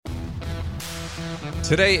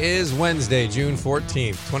Today is Wednesday, June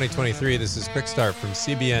 14th, 2023. This is Quick Start from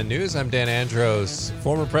CBN News. I'm Dan Andros.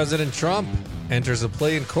 Former President Trump enters a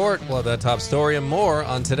plea in court. We'll have that top story and more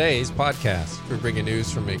on today's podcast. We're bringing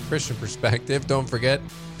news from a Christian perspective. Don't forget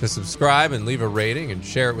to subscribe and leave a rating and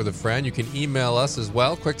share it with a friend. You can email us as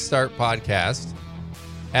well,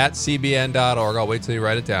 quickstartpodcast@cbn.org. I'll wait till you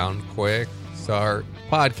write it down.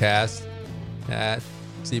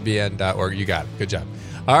 quickstartpodcast@cbn.org. You got it. Good job.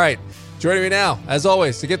 All right. Joining me now, as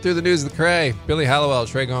always, to get through the news of the cray, Billy Hallowell,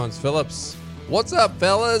 Trey Goins-Phillips. What's up,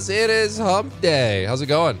 fellas? It is hump day. How's it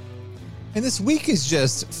going? And this week is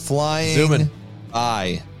just flying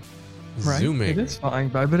by. Right. Zooming. It is flying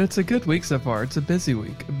by, but it's a good week so far. It's a busy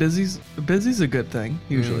week. Busy's a good thing,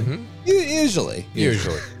 usually. Mm-hmm.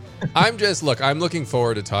 Usually. I'm looking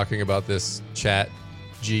forward to talking about this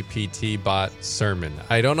ChatGPT bot sermon.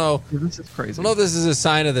 I don't know. This is crazy. I don't know if this is a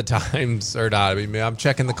sign of the times or not. I mean, I'm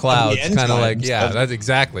checking the clouds, end kind of like, times. yeah, that's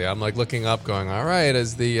exactly. I'm like looking up, going, all right,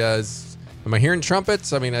 am I hearing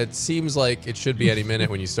trumpets? I mean, it seems like it should be any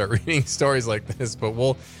minute when you start reading stories like this, but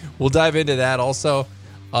we'll dive into that. Also,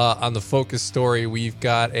 on the focus story, we've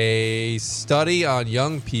got a study on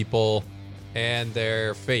young people and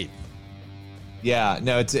their faith. Yeah,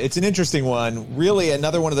 no, it's an interesting one. Really,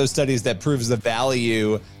 another one of those studies that proves the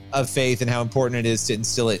value of faith and how important it is to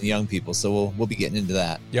instill it in young people. So we'll be getting into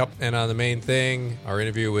that. Yep, and on the main thing, our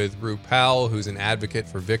interview with Powell, who's an advocate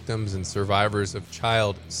for victims and survivors of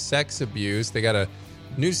child sex abuse. They got a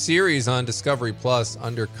new series on Discovery Plus,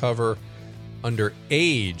 Undercover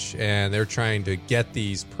Underage, and they're trying to get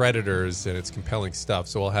these predators, and it's compelling stuff.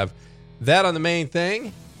 So we'll have that on the main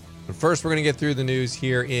thing. But first, we're going to get through the news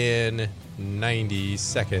here in 90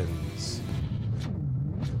 seconds.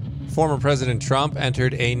 Former President Trump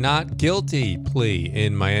entered a not guilty plea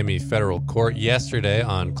in Miami federal court yesterday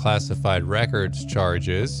on classified records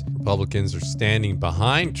charges. Republicans are standing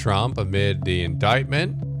behind Trump amid the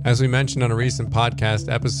indictment. As we mentioned on a recent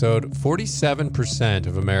podcast episode, 47%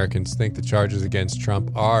 of Americans think the charges against Trump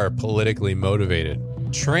are politically motivated.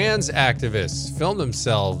 Trans activists filmed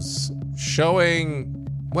themselves showing,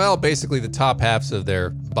 well, basically the top halves of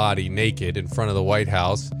their body naked in front of the White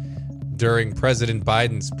House during President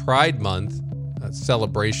Biden's Pride Month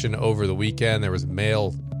celebration over the weekend. There was a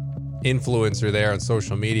male influencer there on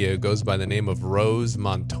social media who goes by the name of Rose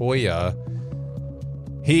Montoya.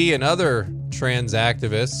 He and other trans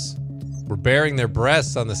activists were baring their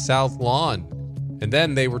breasts on the South Lawn. And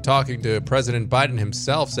then they were talking to President Biden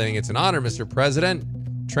himself, saying, "It's an honor, Mr. President.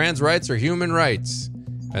 Trans rights are human rights."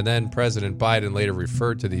 And then President Biden later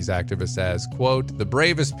referred to these activists as, quote, "the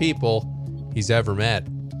bravest people he's ever met."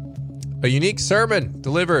 A unique sermon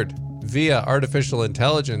delivered via artificial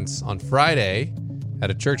intelligence on Friday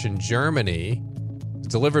at a church in Germany was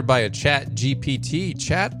delivered by a ChatGPT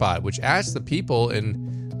chatbot, which asked the people in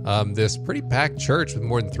this pretty packed church with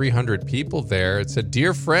more than 300 people there. It said,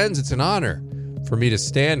 "Dear friends, it's an honor for me to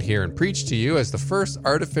stand here and preach to you as the first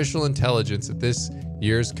artificial intelligence at this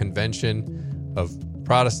year's convention of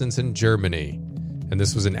Protestants in Germany." And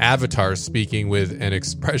this was an avatar speaking with an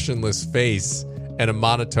expressionless face and a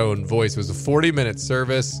monotone voice. It was a 40-minute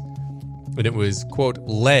service, and it was, quote,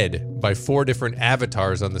 led by 4 different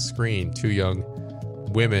avatars on the screen, 2 young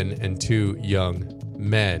women and 2 young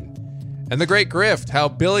men. And the great grift, how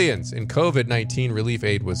billions in COVID-19 relief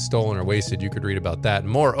aid was stolen or wasted. You could read about that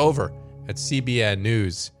and more over at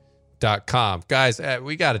cbnnews.com. Guys,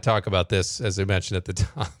 we got to talk about this, as I mentioned at the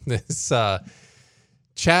top, this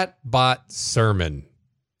chatbot sermon.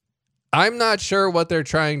 I'm not sure what they're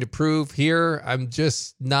trying to prove here. I'm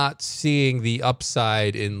just not seeing the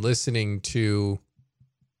upside in listening to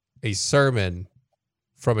a sermon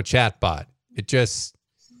from a chatbot.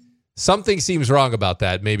 Something seems wrong about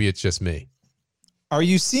that. Maybe it's just me. Are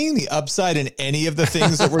you seeing the upside in any of the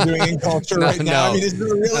things that we're doing in culture right now? No. I mean, is there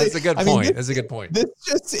really? That's a good point. That's a good point.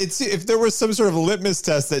 If there was some sort of litmus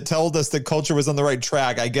test that told us that culture was on the right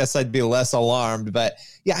track, I guess I'd be less alarmed. But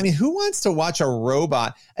yeah, I mean, who wants to watch a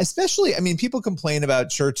robot? Especially, I mean, people complain about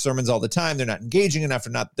church sermons all the time. They're not engaging enough,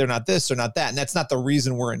 or they're not this or not that. And that's not the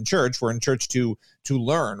reason we're in church. We're in church to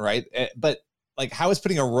learn, right? But like, how is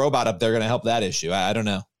putting a robot up there going to help that issue? I don't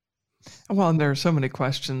know. Well, and there are so many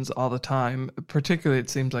questions all the time, particularly it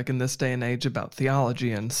seems like in this day and age about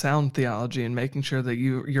theology and sound theology and making sure that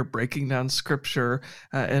you're breaking down scripture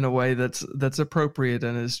in a way that's appropriate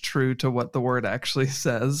and is true to what the word actually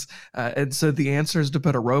says. And so the answer is to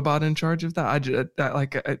put a robot in charge of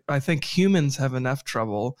that. I think humans have enough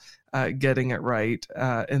trouble getting it right.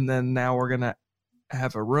 And then now we're going to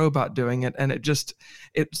have a robot doing it, and it's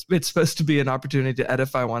supposed to be an opportunity to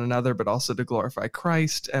edify one another, but also to glorify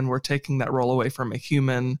Christ, and we're taking that role away from a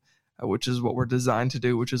human which is what we're designed to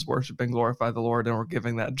do, which is worship and glorify the Lord, and we're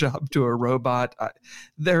giving that job to a robot.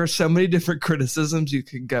 There are so many different criticisms you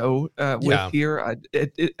could go with here.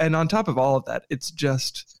 And on top of all of that, it's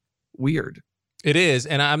just weird. It is,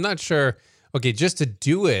 and I'm not sure. Okay, just to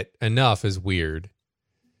do it enough is weird.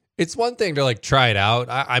 It's one thing to like try it out.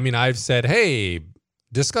 I mean, I've said, hey,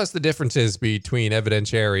 discuss the differences between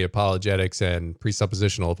evidentiary apologetics and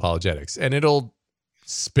presuppositional apologetics, and it'll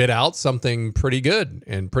spit out something pretty good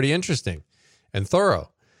and pretty interesting and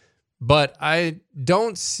thorough. But I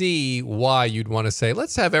don't see why you'd want to say,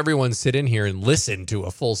 let's have everyone sit in here and listen to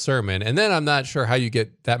a full sermon. And then I'm not sure how you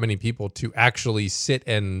get that many people to actually sit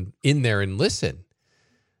in there and listen.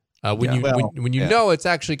 When you know it's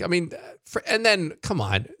actually, I mean, and then come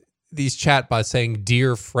on, these chatbots saying,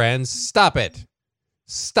 dear friends, stop it.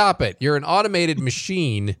 Stop it. You're an automated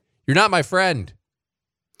machine. You're not my friend.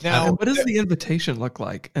 Now, what does the invitation look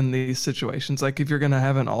like in these situations? Like if you're going to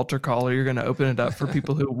have an altar call, or you're going to open it up for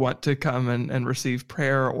people who want to come and receive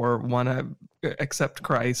prayer or want to accept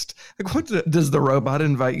Christ. Like, what does the robot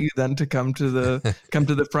invite you then to come to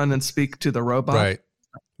the front and speak to the robot? Right.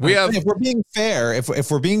 If we're being fair, if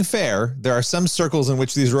we're being fair, there are some circles in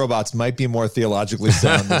which these robots might be more theologically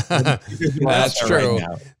sound. That's true.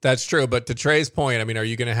 Right, that's true. But to Trey's point, I mean, are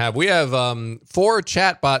you going to have? We have 4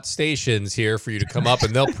 chatbot stations here for you to come up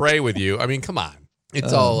and they'll pray with you. I mean, come on,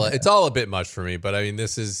 it's all a bit much for me. But I mean,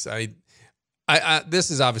 this is this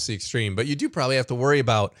is obviously extreme. But you do probably have to worry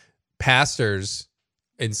about pastors.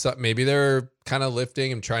 And so maybe they're kind of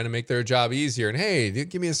lifting and trying to make their job easier. And hey,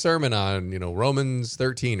 give me a sermon on, Romans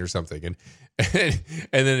 13 or something. And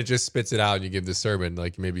then it just spits it out and you give the sermon,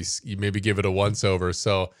 like maybe give it a once over.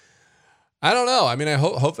 So I don't know. I mean, I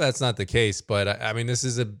hope that's not the case, but I mean,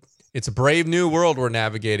 it's a brave new world we're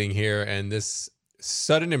navigating here. And this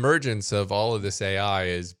sudden emergence of all of this AI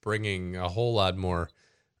is bringing a whole lot more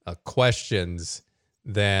questions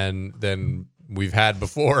than we've had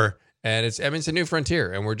before. And it's a new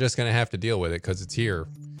frontier, and we're just going to have to deal with it because it's here,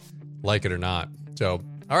 like it or not. So,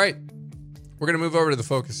 all right, we're going to move over to the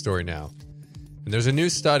focus story now. And there's a new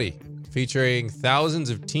study featuring thousands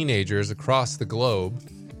of teenagers across the globe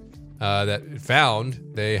that found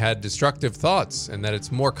they had destructive thoughts and that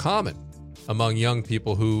it's more common among young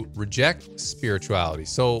people who reject spirituality.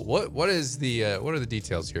 So what are the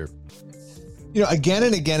details here? Again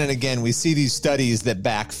and again and again, we see these studies that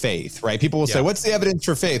back faith, right? People will say, what's the evidence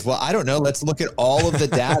for faith? Well, I don't know. Let's look at all of the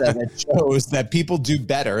data that shows that people do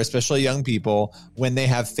better, especially young people, when they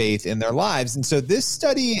have faith in their lives. And so this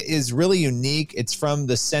study is really unique. It's from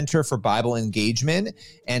the Center for Bible Engagement.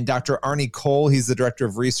 And Dr. Arnie Cole, he's the Director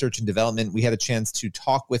of Research and Development. We had a chance to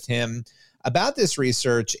talk with him about this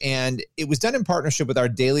research. And it was done in partnership with our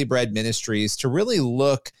Daily Bread Ministries to really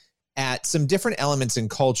look at some different elements in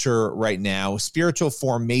culture right now, spiritual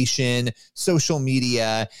formation, social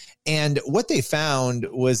media. And what they found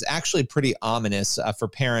was actually pretty ominous for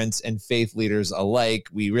parents and faith leaders alike.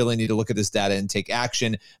 We really need to look at this data and take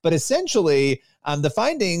action. But essentially, the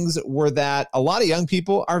findings were that a lot of young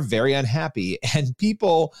people are very unhappy, and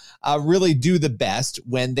people really do the best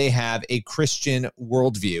when they have a Christian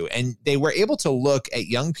worldview. And they were able to look at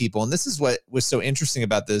young people, and this is what was so interesting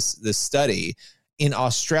about this study. In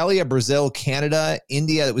Australia, Brazil, Canada,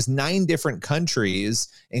 India, it was 9 different countries,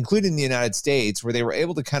 including the United States, where they were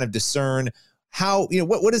able to kind of discern how,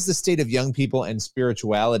 what is the state of young people and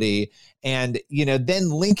spirituality, and,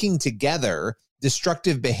 then linking together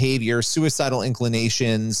destructive behavior, suicidal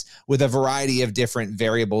inclinations with a variety of different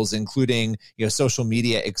variables, including, social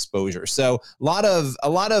media exposure. So a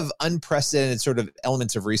lot of unprecedented sort of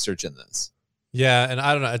elements of research in this. Yeah. And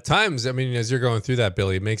I don't know, at times, I mean, as you're going through that,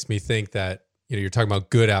 Billy, it makes me think that, you're talking about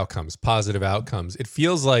good outcomes, positive outcomes. It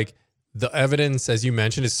feels like the evidence, as you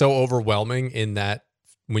mentioned, is so overwhelming in that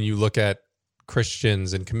when you look at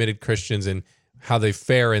Christians and committed Christians and how they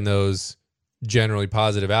fare in those generally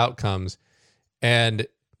positive outcomes. And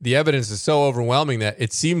the evidence is so overwhelming that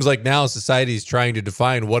it seems like now society is trying to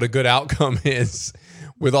define what a good outcome is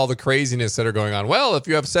with all the craziness that are going on. Well, if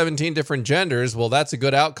you have 17 different genders, well, that's a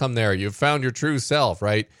good outcome there. You've found your true self,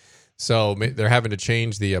 right? So they're having to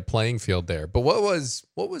change the playing field there. But what was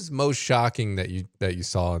most shocking that you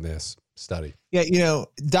saw in this study? Yeah,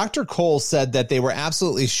 Dr. Cole said that they were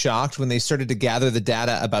absolutely shocked when they started to gather the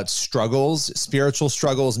data about struggles, spiritual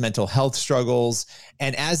struggles, mental health struggles.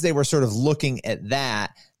 And as they were sort of looking at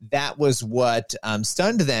that was what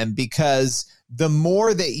stunned them, because the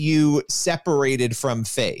more that you separated from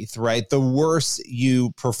faith, right, the worse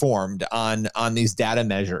you performed on these data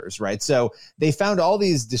measures, right? So they found all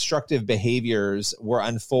these destructive behaviors were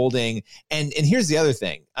unfolding. And here's the other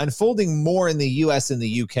thing, unfolding more in the US and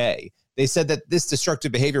the UK. they said that this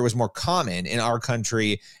destructive behavior was more common in our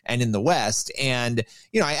country and in the West. And,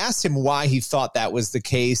 I asked him why he thought that was the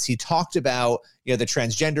case. He talked about, the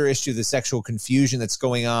transgender issue, the sexual confusion that's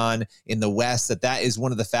going on in the West, that is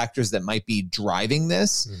one of the factors that might be driving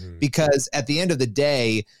this, because at the end of the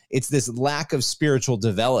day, it's this lack of spiritual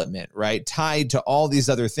development, right? Tied to all these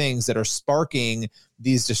other things that are sparking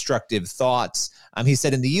these destructive thoughts. He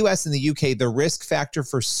said in the US and the UK, the risk factor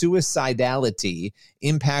for suicidality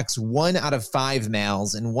impacts 1 out of 5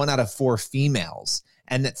 males and 1 out of 4 females.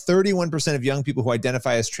 And that 31% of young people who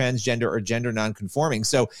identify as transgender or gender nonconforming.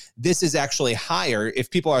 So this is actually higher. If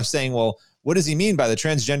people are saying, well, what does he mean by the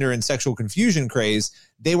transgender and sexual confusion craze?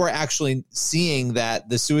 They were actually seeing that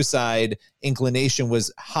the suicide inclination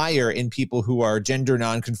was higher in people who are gender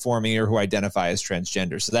nonconforming or who identify as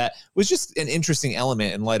transgender. So that was just an interesting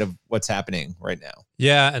element in light of what's happening right now.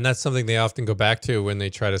 Yeah, and that's something they often go back to when they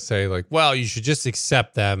try to say, like, well, you should just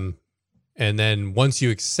accept them. And then once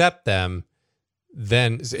you accept them,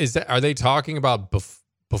 then are they talking about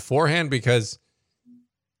beforehand? Because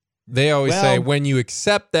they always say when you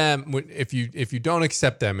accept them, if you don't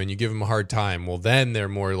accept them and you give them a hard time, well, then they're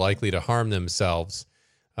more likely to harm themselves.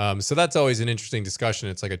 So that's always an interesting discussion.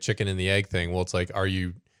 It's like a chicken and the egg thing. Well, it's like, are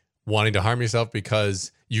you wanting to harm yourself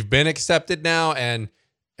because you've been accepted now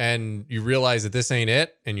and you realize that this ain't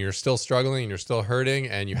it, and you're still struggling and you're still hurting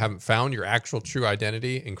and you haven't found your actual true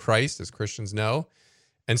identity in Christ, as Christians know?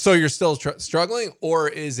 And so you're still struggling, or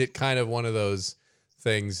is it kind of one of those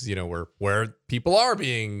things, where people are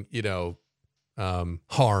being,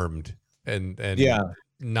 harmed and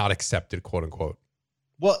not accepted, quote unquote?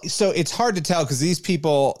 Well, so it's hard to tell because these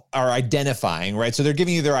people are identifying, right? So they're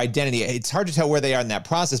giving you their identity. It's hard to tell where they are in that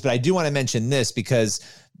process, but I do want to mention this because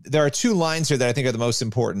there are 2 lines here that I think are the most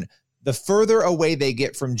important. The further away they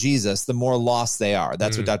get from Jesus, the more lost they are.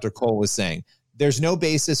 That's what Dr. Cole was saying. There's no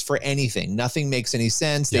basis for anything. Nothing makes any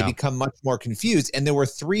sense. They become much more confused. And there were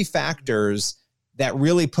 3 factors that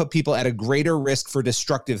really put people at a greater risk for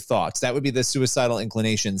destructive thoughts. That would be the suicidal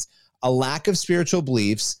inclinations, a lack of spiritual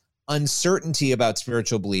beliefs, uncertainty about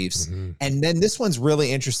spiritual beliefs. And then this one's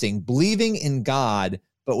really interesting, believing in God,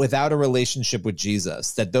 but without a relationship with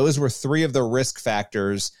Jesus. That those were 3 of the risk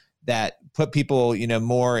factors that put people,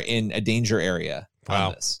 more in a danger area.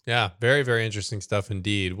 Wow. Yeah. Very, very interesting stuff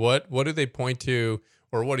indeed. What do they point to,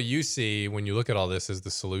 or what do you see when you look at all this as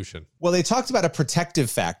the solution? Well, they talked about a protective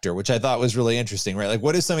factor, which I thought was really interesting, right? Like,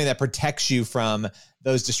 what is something that protects you from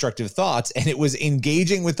those destructive thoughts? And it was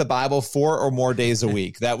engaging with the Bible 4 or more days a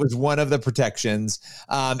week. That was one of the protections.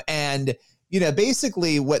 And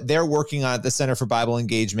basically what they're working on at the Center for Bible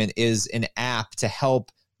Engagement is an app to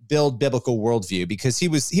help build biblical worldview, because he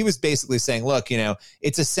was basically saying, look,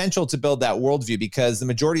 it's essential to build that worldview because the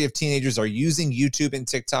majority of teenagers are using YouTube and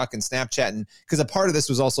TikTok and Snapchat. And because a part of this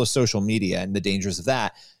was also social media and the dangers of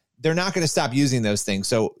that, they're not going to stop using those things.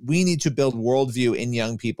 So we need to build worldview in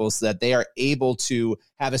young people so that they are able to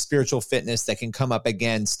have a spiritual fitness that can come up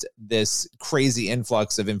against this crazy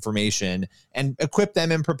influx of information and equip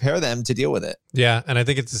them and prepare them to deal with it. Yeah. And I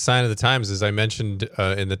think it's a sign of the times, as I mentioned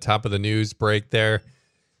in the top of the news break there,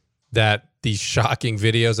 that these shocking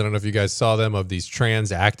videos, I don't know if you guys saw them, of these trans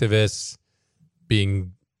activists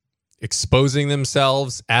exposing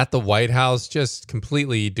themselves at the White House, just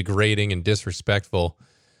completely degrading and disrespectful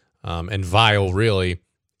and vile, really.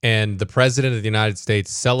 And the president of the United States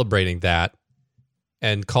celebrating that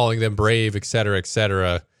and calling them brave, et cetera, et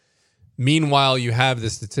cetera. Meanwhile, you have the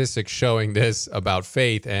statistics showing this about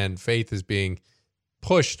faith, and faith is being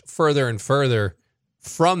pushed further and further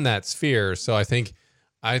from that sphere. So I think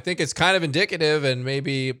it's kind of indicative and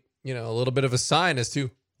maybe, a little bit of a sign as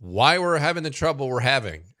to why we're having the trouble we're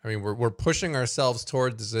having. I mean, we're pushing ourselves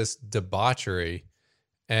towards this debauchery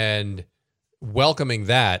and welcoming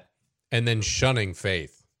that and then shunning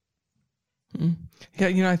faith.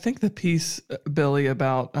 Yeah, I think the piece, Billy,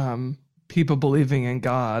 about people believing in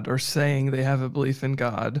God or saying they have a belief in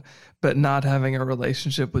God, but not having a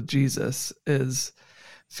relationship with Jesus is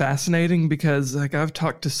fascinating, because I've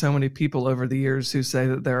talked to so many people over the years who say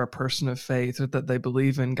that they're a person of faith or that they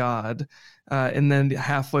believe in God. And then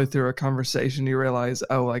halfway through a conversation, you realize,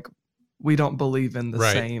 we don't believe in the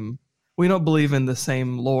same. We don't believe in the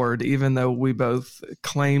same Lord, even though we both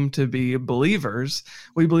claim to be believers.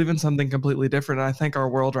 We believe in something completely different. And I think our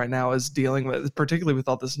world right now is dealing with, particularly with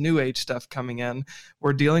all this new age stuff coming in,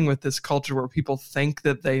 we're dealing with this culture where people think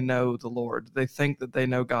that they know the Lord. They think that they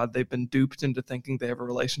know God. They've been duped into thinking they have a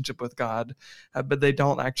relationship with God, but they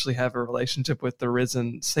don't actually have a relationship with the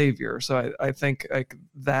risen Savior. So I think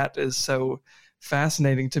that is so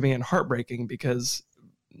fascinating to me and heartbreaking, because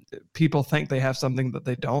people think they have something that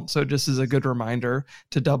they don't. So just as a good reminder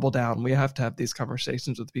to double down, we have to have these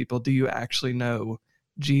conversations with people. Do you actually know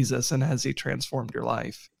Jesus, and has he transformed your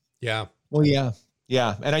life? Yeah. Well, yeah.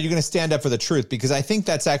 Yeah. And are you going to stand up for the truth? Because I think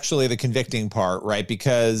that's actually the convicting part, right?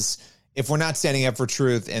 Because if we're not standing up for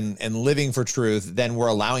truth and living for truth, then we're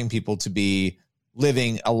allowing people to be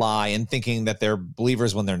living a lie and thinking that they're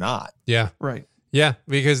believers when they're not. Yeah. Right. Yeah.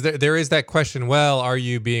 Because there is that question. Well, are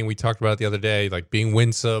you being, we talked about it the other day, like being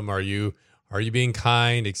winsome? Are you being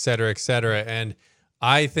kind, et cetera, et cetera? And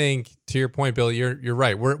I think, to your point, Billy, you're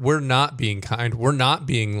right. We're not being kind. We're not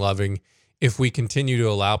being loving if we continue to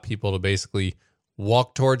allow people to basically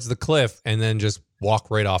walk towards the cliff and then just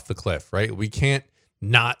walk right off the cliff, right? We can't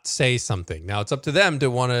not say something. Now, it's up to them to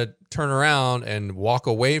want to turn around and walk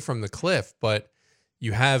away from the cliff, but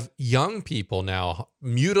you have young people now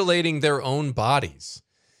mutilating their own bodies.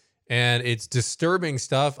 And it's disturbing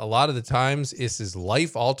stuff. A lot of the times, this is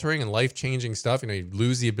life-altering and life-changing stuff. You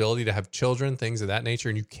lose the ability to have children, things of that nature,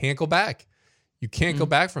 and you can't go back. You can't go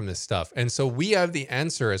back from this stuff. And so we have the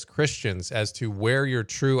answer as Christians as to where your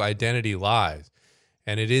true identity lies.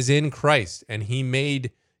 And it is in Christ. And he made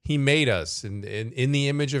us in the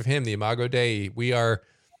image of him, the Imago Dei. We are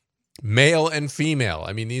male and female.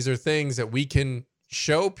 I mean, these are things that we can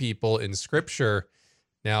show people in Scripture.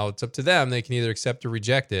 Now it's up to them; they can either accept or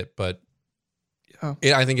reject it. But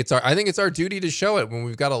I think it's our duty to show it when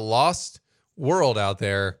we've got a lost world out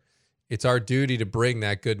there. It's our duty to bring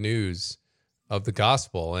that good news of the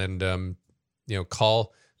gospel and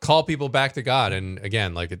call people back to God. And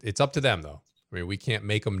again, like it's up to them, though. I mean, we can't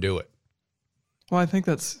make them do it. Well, I think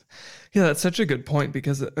that's such a good point,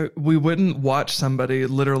 because we wouldn't watch somebody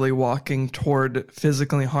literally walking toward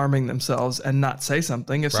physically harming themselves and not say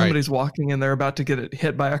something. If somebody's walking and they're about to get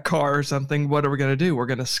hit by a car or something, what are we going to do? We're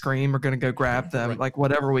going to scream. We're going to go grab them, like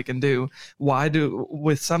whatever we can do. Why do,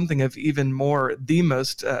 with something of even more, the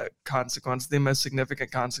most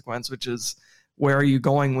significant consequence, which is, where are you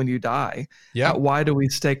going when you die? Yeah. Why do we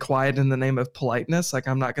stay quiet in the name of politeness? Like,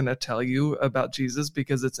 I'm not going to tell you about Jesus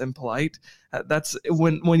because it's impolite. That's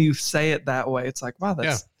when you say it that way, it's like, wow,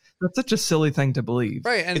 that's such a silly thing to believe.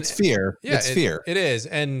 Right. And it's fear. Yeah, it's fear. It is.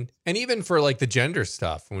 And even for like the gender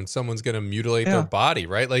stuff, when someone's going to mutilate their body,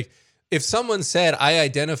 right? Like if someone said, I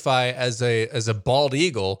identify as a bald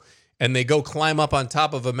eagle, and they go climb up on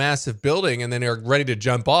top of a massive building and then they're ready to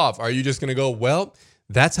jump off, are you just going to go, well,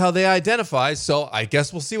 that's how they identify, so I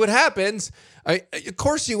guess we'll see what happens? Of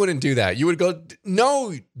course you wouldn't do that. You would go,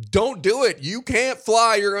 no, don't do it. You can't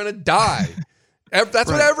fly. You're going to die.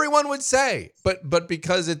 That's what everyone would say. But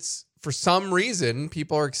because it's, for some reason,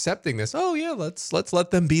 people are accepting this. Oh, yeah, let's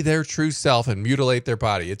let them be their true self and mutilate their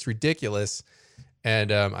body. It's ridiculous.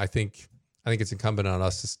 And I think it's incumbent on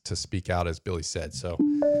us to speak out, as Billy said. So,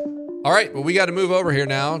 all right, well, we got to move over here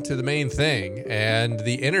now to the main thing. And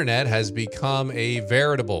the internet has become a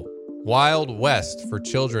veritable Wild West for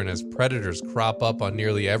children as predators crop up on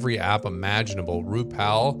nearly every app imaginable. Rue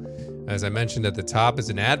Powell, as I mentioned at the top, is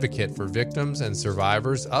an advocate for victims and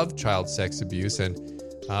survivors of child sex abuse. And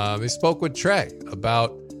they spoke with Trey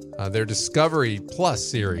about their Discovery Plus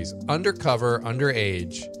series, Undercover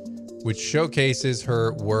Underage, which showcases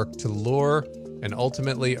her work to lure and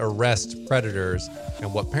ultimately arrest predators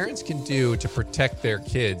and what parents can do to protect their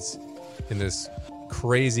kids in this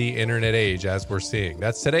crazy internet age, as we're seeing.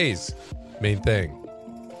 That's today's main thing.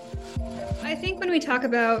 I think when we talk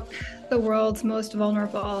about the world's most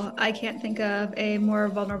vulnerable, I can't think of a more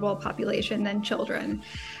vulnerable population than children.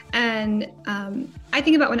 And I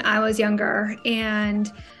think about when I was younger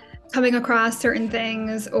and coming across certain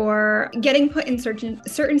things or getting put in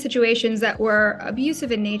certain situations that were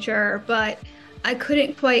abusive in nature, but I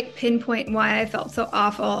couldn't quite pinpoint why I felt so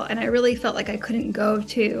awful. And I really felt like I couldn't go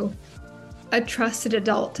to a trusted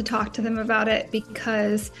adult to talk to them about it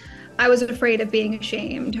because I was afraid of being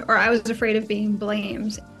ashamed or I was afraid of being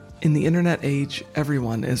blamed. In the internet age,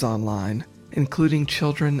 everyone is online, including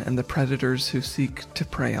children and the predators who seek to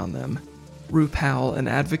prey on them. Rue Powell, an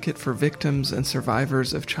advocate for victims and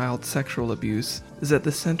survivors of child sexual abuse, is at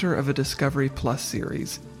the center of a Discovery Plus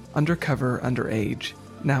series, Undercover Underage,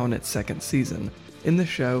 now in its second season. In the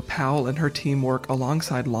show, Powell and her team work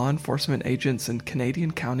alongside law enforcement agents in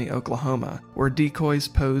Canadian County, Oklahoma, where decoys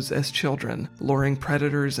pose as children, luring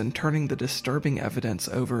predators and turning the disturbing evidence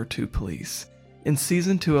over to police. In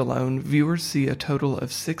Season 2 alone, viewers see a total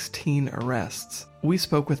of 16 arrests. We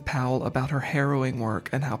spoke with Powell about her harrowing work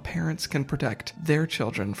and how parents can protect their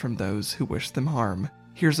children from those who wish them harm.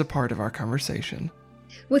 Here's a part of our conversation.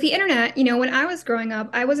 With the internet, when I was growing up,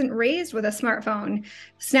 I wasn't raised with a smartphone.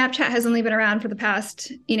 Snapchat has only been around for the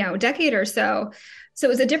past, decade or so. So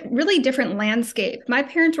it was a really different landscape. My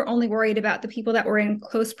parents were only worried about the people that were in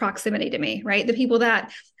close proximity to me, right? The people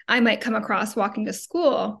that I might come across walking to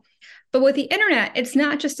school. But with the internet, it's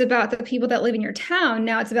not just about the people that live in your town.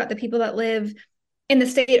 Now it's about the people that live in the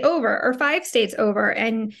state over or 5 states over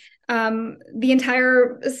and the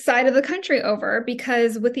entire side of the country over.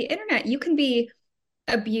 Because with the internet, you can be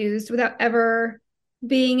abused without ever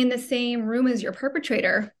being in the same room as your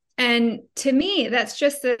perpetrator. And to me, that's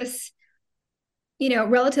just this,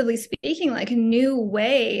 relatively speaking, like a new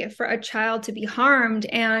way for a child to be harmed.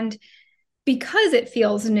 And because it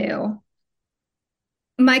feels new,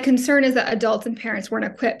 my concern is that adults and parents weren't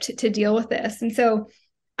equipped to deal with this. And so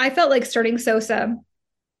I felt like starting SOSA,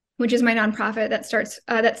 which is my nonprofit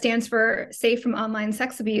that stands for Safe from Online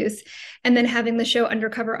Sex Abuse, and then having the show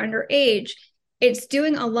Undercover Underage, it's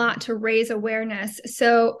doing a lot to raise awareness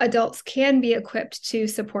so adults can be equipped to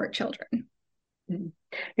support children.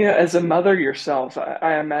 As a mother yourself,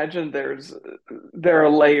 I imagine there are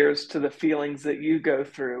layers to the feelings that you go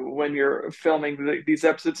through when you're filming these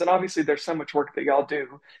episodes, and obviously there's so much work that y'all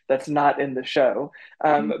do that's not in the show.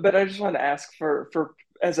 But I just want to ask for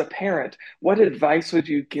as a parent, what advice would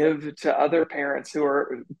you give to other parents who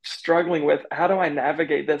are struggling with how do I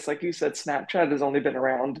navigate this? Like you said, Snapchat has only been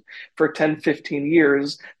around for 10, 15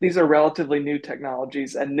 years. These are relatively new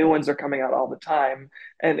technologies and new ones are coming out all the time.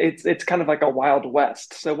 And it's kind of like a wild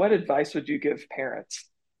west. So what advice would you give parents?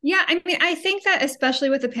 Yeah, I mean, I think that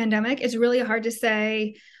especially with the pandemic, it's really hard to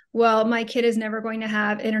say, well, my kid is never going to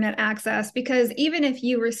have internet access, because even if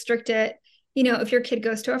you restrict it, if your kid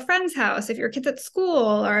goes to a friend's house, if your kid's at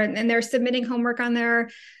school and they're submitting homework on their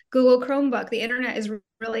Google Chromebook, the internet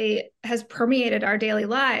has permeated our daily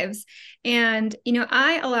lives. And,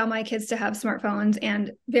 I allow my kids to have smartphones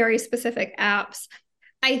and very specific apps.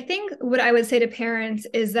 I think what I would say to parents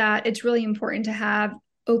is that it's really important to have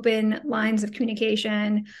open lines of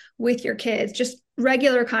communication with your kids, just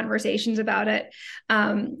regular conversations about it.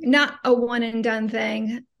 Not a one and done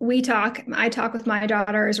thing. I talk with my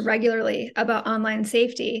daughters regularly about online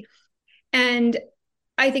safety. And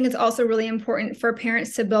I think it's also really important for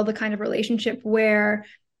parents to build the kind of relationship where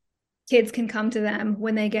kids can come to them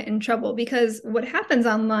when they get in trouble, because what happens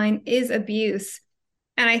online is abuse.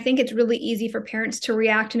 And I think it's really easy for parents to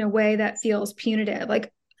react in a way that feels punitive,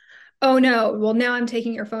 like, oh no, well, now I'm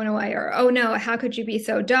taking your phone away, or oh no, how could you be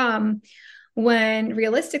so dumb? When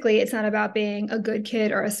realistically, it's not about being a good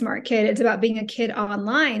kid or a smart kid. It's about being a kid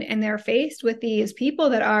online, and they're faced with these people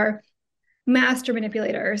that are master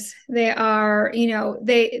manipulators. They are,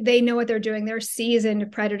 they know what they're doing. They're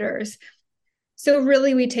seasoned predators. So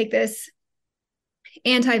really, we take this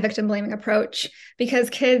anti-victim blaming approach because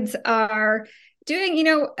kids are doing,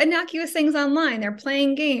 innocuous things online. They're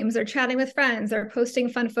playing games, they're chatting with friends, they're posting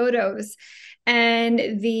fun photos.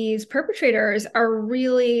 And these perpetrators are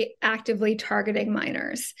really actively targeting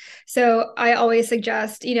minors. So I always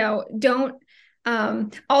suggest, don't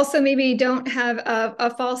maybe don't have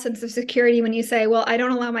a false sense of security when you say, well, I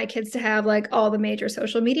don't allow my kids to have like all the major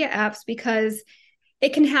social media apps, because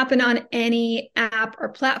it can happen on any app or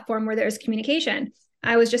platform where there's communication.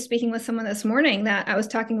 I was just speaking with someone this morning that I was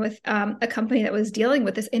talking with a company that was dealing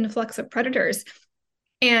with this influx of predators,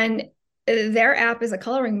 and their app is a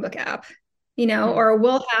coloring book app, or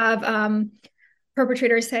we'll have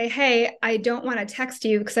perpetrators say, hey, I don't want to text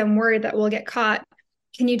you because I'm worried that we'll get caught.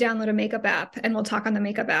 Can you download a makeup app and we'll talk on the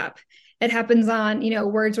makeup app? It happens on,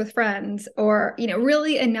 Words with Friends, or,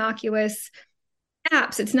 really innocuous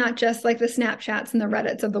apps. It's not just like the Snapchats and the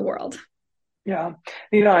Reddits of the world. Yeah.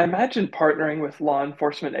 I imagine partnering with law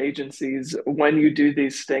enforcement agencies when you do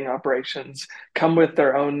these sting operations come with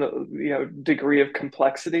their own, degree of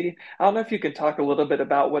complexity. I don't know if you can talk a little bit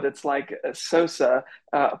about what it's like as SOSA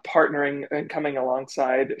partnering and coming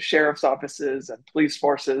alongside sheriff's offices and police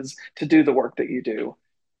forces to do the work that you do.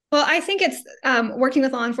 Well, I think it's working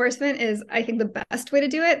with law enforcement is, I think, the best way to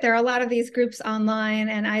do it. There are a lot of these groups online,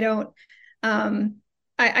 and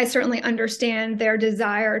I certainly understand their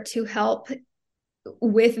desire to help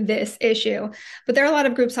with this issue, but there are a lot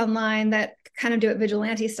of groups online that kind of do it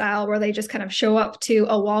vigilante style, where they just kind of show up to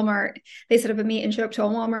a Walmart. They set up a meet and show up to a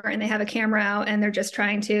Walmart, and they have a camera out, and they're just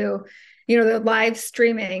trying to, they're live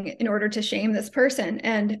streaming in order to shame this person.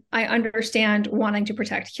 And I understand wanting to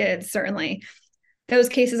protect kids. Certainly, those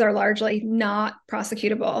cases are largely not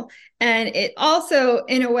prosecutable. And it also,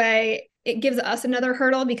 in a way, it gives us another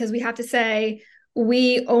hurdle, because we have to say,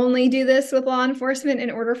 we only do this with law enforcement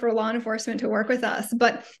in order for law enforcement to work with us.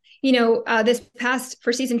 But,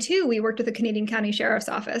 for season 2, we worked with the Canadian County Sheriff's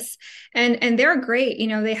Office, and they're great.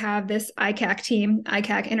 They have this ICAC team,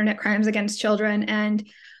 ICAC Internet Crimes Against Children. And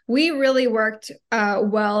we really worked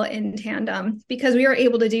well in tandem because we were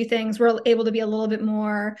able to do things. We're able to be a little bit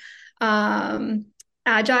more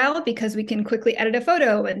agile because we can quickly edit a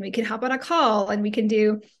photo and we can hop on a call and we can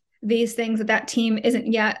do these things that team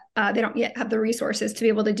isn't yet, they don't yet have the resources to be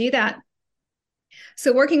able to do that.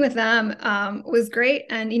 So working with them was great.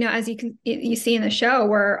 And, as you see in the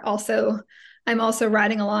show, I'm also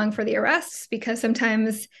riding along for the arrests because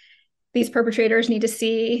sometimes these perpetrators need to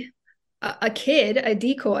see a kid, a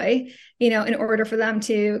decoy, in order for them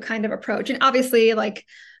to kind of approach. And obviously, like,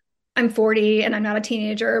 I'm 40 and I'm not a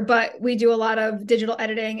teenager, but we do a lot of digital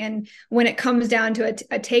editing. And when it comes down to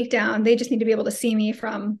a takedown, they just need to be able to see me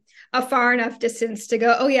from a far enough distance to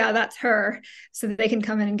go, oh yeah, that's her, so that they can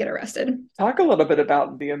come in and get arrested. Talk a little bit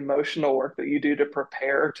about the emotional work that you do to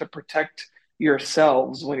prepare to protect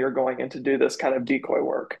yourselves when you're going in to do this kind of decoy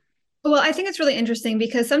work. Well, I think it's really interesting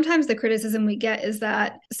because sometimes the criticism we get is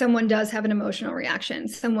that someone does have an emotional reaction.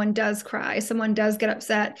 Someone does cry. Someone does get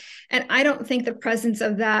upset. And I don't think the presence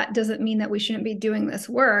of that doesn't mean that we shouldn't be doing this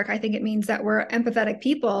work. I think it means that we're empathetic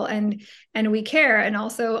people and we care. And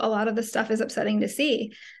also a lot of the stuff is upsetting to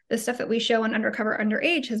see. The stuff that we show on Undercover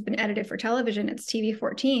Underage has been edited for television. It's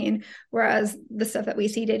TV-14, whereas the stuff that we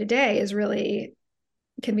see day to day is really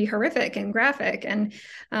can be horrific and graphic. And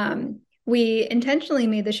we intentionally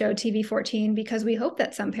made the show TV-14 because we hope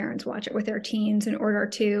that some parents watch it with their teens in order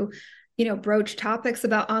to, broach topics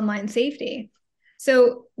about online safety.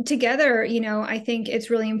 So together, I think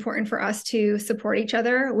it's really important for us to support each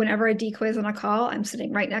other. Whenever a decoy is on a call, I'm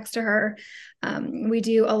sitting right next to her. We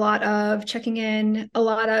do a lot of checking in, a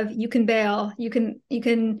lot of you can bail, you can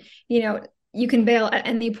bail at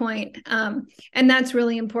any point. And that's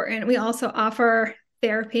really important. We also offer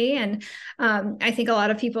therapy. And I think a lot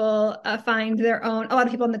of people a lot of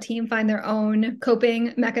people on the team find their own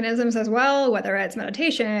coping mechanisms as well, whether it's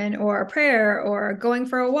meditation or prayer or going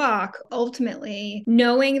for a walk. Ultimately,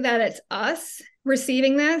 knowing that it's us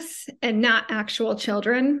receiving this and not actual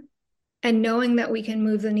children, and knowing that we can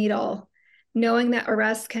move the needle, knowing that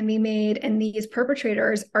arrests can be made and these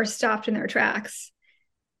perpetrators are stopped in their tracks,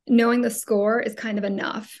 knowing the score is kind of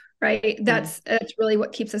enough, right? That's really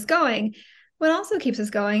what keeps us going. What also keeps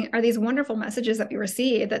us going are these wonderful messages that we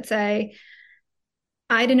receive that say,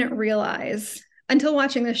 I didn't realize, until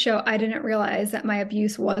watching this show, I didn't realize that my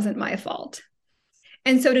abuse wasn't my fault.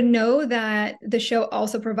 And so to know that the show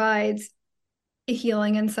also provides a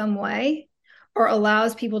healing in some way or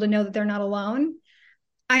allows people to know that they're not alone,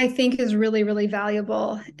 I think is really, really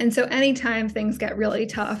valuable. And so anytime things get really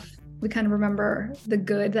tough, we kind of remember the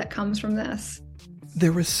good that comes from this.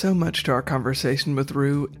 There was so much to our conversation with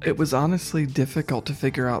Rue. It was honestly difficult to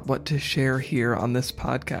figure out what to share here on this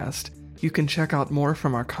podcast. You can check out more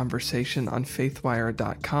from our conversation on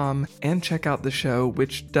faithwire.com and check out the show,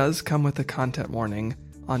 which does come with a content warning,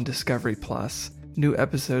 on Discovery Plus. New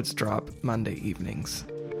episodes drop Monday evenings.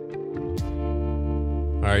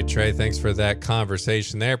 All right, Trey, thanks for that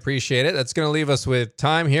conversation there. Appreciate it. That's going to leave us with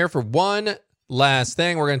time here for one last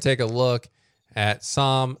thing. We're going to take a look at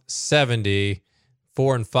Psalm 70.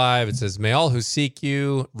 4 and 5, it says, may all who seek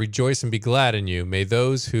you rejoice and be glad in you. May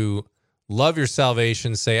those who love your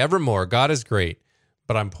salvation say evermore, God is great,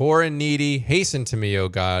 but I'm poor and needy. Hasten to me, O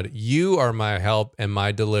God. You are my help and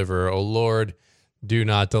my deliverer. O Lord, do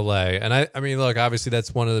not delay. And I mean, look, obviously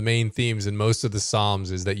that's one of the main themes in most of the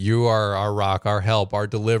Psalms is that you are our rock, our help, our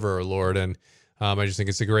deliverer, Lord. And I just think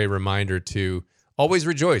it's a great reminder to always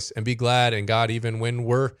rejoice and be glad in God, even when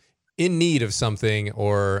we're in need of something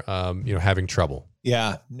or, having trouble.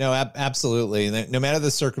 Yeah, no, absolutely. No matter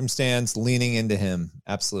the circumstance, leaning into him.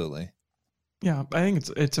 Absolutely. Yeah, I think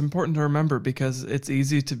it's important to remember because it's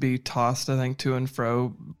easy to be tossed, I think, to and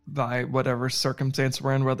fro by whatever circumstance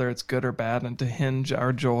we're in, whether it's good or bad, and to hinge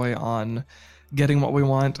our joy on getting what we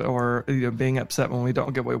want or being upset when we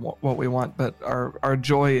don't get what we want. But our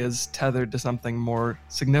joy is tethered to something more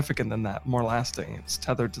significant than that, more lasting. It's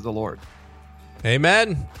tethered to the Lord.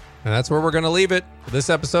 Amen. And that's where we're going to leave it for this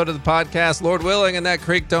episode of the podcast. Lord willing, and that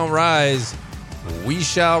creek don't rise, we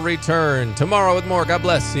shall return tomorrow with more. God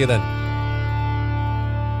bless. See you then.